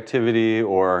sporadic activity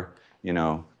or, you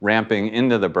know, ramping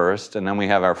into the burst, and then we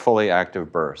have our fully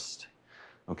active burst.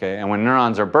 Okay, and when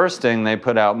neurons are bursting, they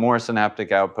put out more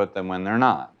synaptic output than when they're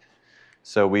not.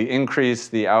 So we increase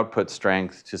the output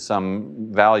strength to some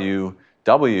value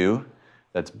W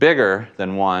that's bigger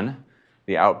than 1,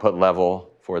 the output level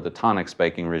for the tonic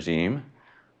spiking regime,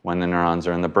 when the neurons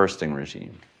are in the bursting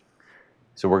regime.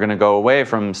 So we're going to go away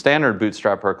from standard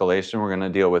bootstrap percolation. We're going to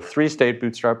deal with 3-state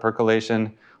bootstrap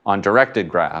percolation on directed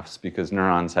graphs because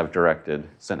neurons have directed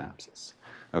synapses.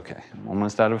 Okay, I'm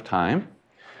almost out of time.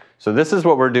 So this is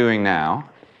what we're doing now.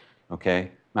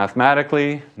 Okay,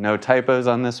 mathematically, no typos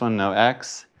on this one, no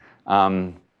X.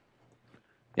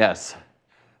 Yes.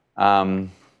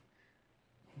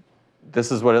 This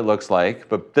is what it looks like,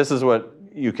 but this is what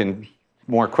you can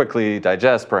more quickly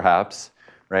digest, perhaps,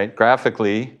 right?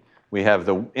 Graphically, we have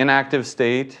the inactive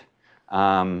state.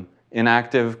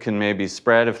 Inactive can maybe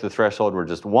spread if the threshold were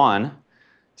just 1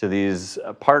 to these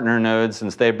partner nodes.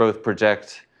 Since they both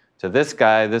project to this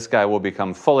guy will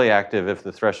become fully active if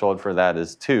the threshold for that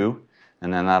is 2,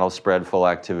 and then that'll spread full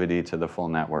activity to the full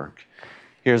network.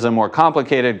 Here's a more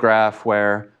complicated graph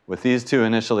where with these 2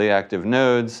 initially active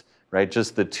nodes, right,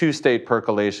 just the 2-state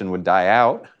percolation would die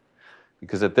out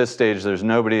because at this stage there's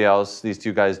nobody else. These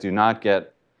 2 guys do not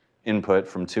get input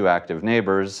from 2 active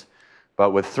neighbors.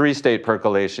 But with 3-state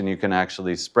percolation, you can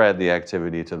actually spread the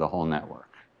activity to the whole network.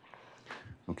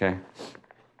 Okay?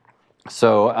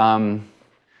 So,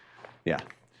 yeah.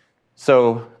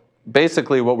 So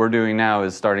basically what we're doing now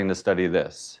is starting to study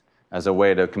this as a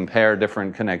way to compare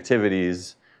different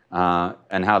connectivities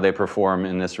and how they perform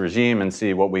in this regime and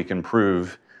see what we can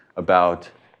prove about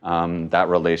that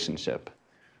relationship,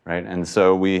 right? And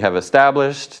so we have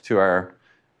established to our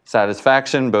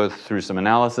satisfaction, both through some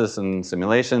analysis and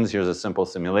simulations, here's a simple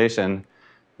simulation,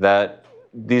 that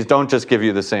these don't just give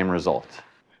you the same result,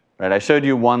 right? I showed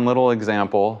you one little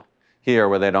example here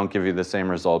where they don't give you the same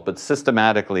result, but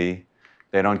systematically,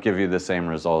 they don't give you the same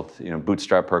result, you know,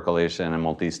 bootstrap percolation and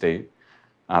multi-state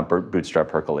bootstrap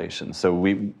percolation.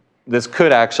 So this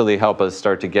could actually help us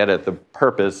start to get at the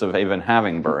purpose of even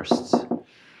having bursts,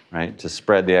 right? To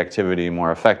spread the activity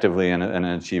more effectively and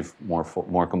achieve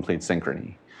more complete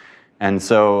synchrony. And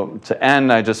so to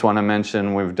end, I just want to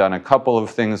mention we've done a couple of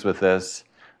things with this.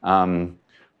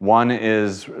 One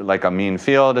is like a mean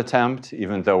field attempt,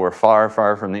 even though we're far,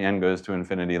 far from the n goes to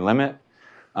infinity limit.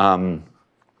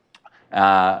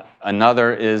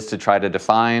 Another is to try to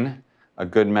define a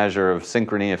good measure of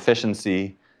synchrony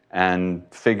efficiency and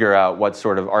figure out what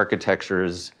sort of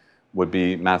architectures would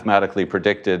be mathematically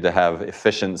predicted to have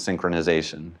efficient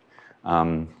synchronization.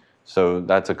 So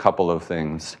that's a couple of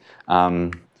things.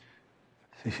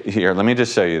 Here, let me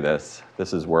just show you this.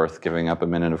 This is worth giving up a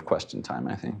minute of question time,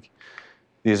 I think.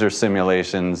 These are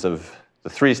simulations of the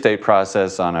three-state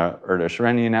process on a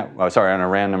on a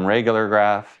random regular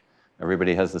graph.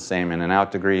 Everybody has the same in and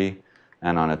out degree,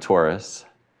 and on a torus.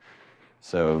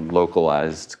 So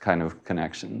localized kind of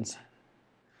connections.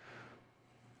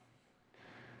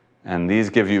 And these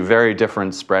give you very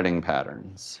different spreading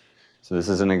patterns. So this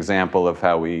is an example of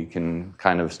how we can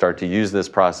kind of start to use this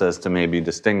process to maybe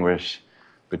distinguish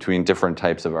between different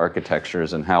types of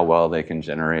architectures and how well they can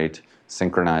generate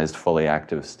synchronized, fully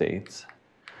active states.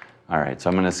 All right, so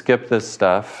I'm going to skip this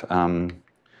stuff.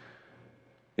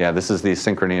 Yeah, this is the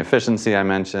synchrony efficiency I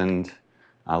mentioned,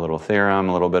 a little theorem,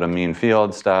 a little bit of mean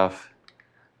field stuff,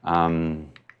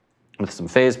 with some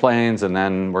phase planes, and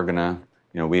then we're going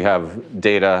to, we have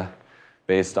data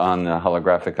based on the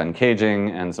holographic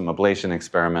uncaging and some ablation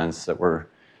experiments that we're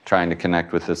trying to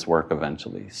connect with this work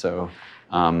eventually. So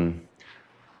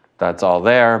that's all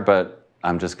there, but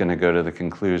I'm just going to go to the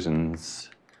conclusions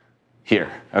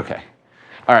here. Okay.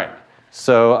 All right.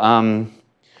 So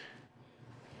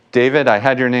David, I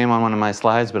had your name on one of my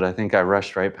slides, but I think I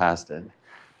rushed right past it.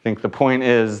 I think the point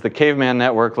is the caveman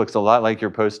network looks a lot like your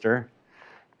poster,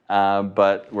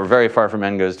 but we're very far from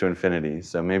n goes to infinity.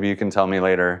 So maybe you can tell me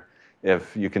later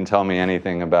if you can tell me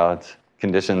anything about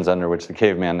conditions under which the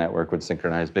caveman network would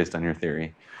synchronize based on your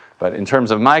theory. But in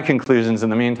terms of my conclusions in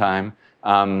the meantime,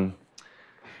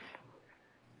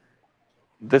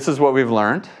 this is what we've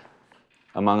learned,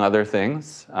 among other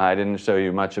things. I didn't show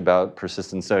you much about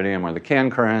persistent sodium or the CAN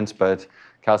current, but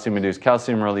calcium-induced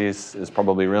calcium release is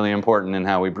probably really important in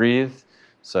how we breathe.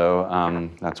 So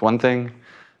that's one thing.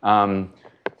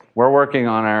 We're working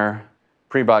on our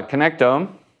pre-bought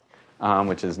connectome,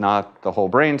 which is not the whole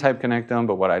brain type connectome,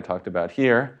 but what I talked about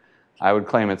here. I would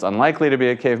claim it's unlikely to be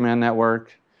a caveman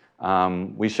network.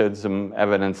 We showed some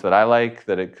evidence that I like,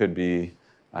 that it could be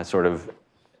a sort of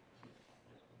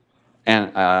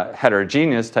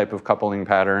heterogeneous type of coupling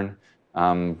pattern,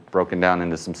 broken down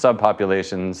into some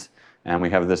subpopulations. And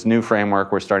we have this new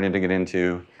framework we're starting to get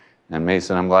into. And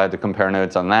Mason, I'm glad to compare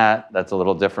notes on that. That's a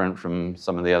little different from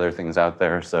some of the other things out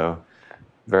there. So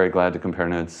very glad to compare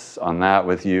notes on that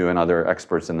with you and other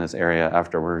experts in this area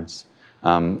afterwards.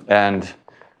 And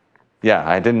yeah,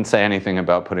 I didn't say anything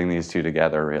about putting these two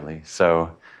together, really.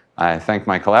 So I thank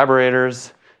my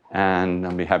collaborators, and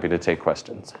I'll be happy to take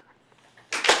questions.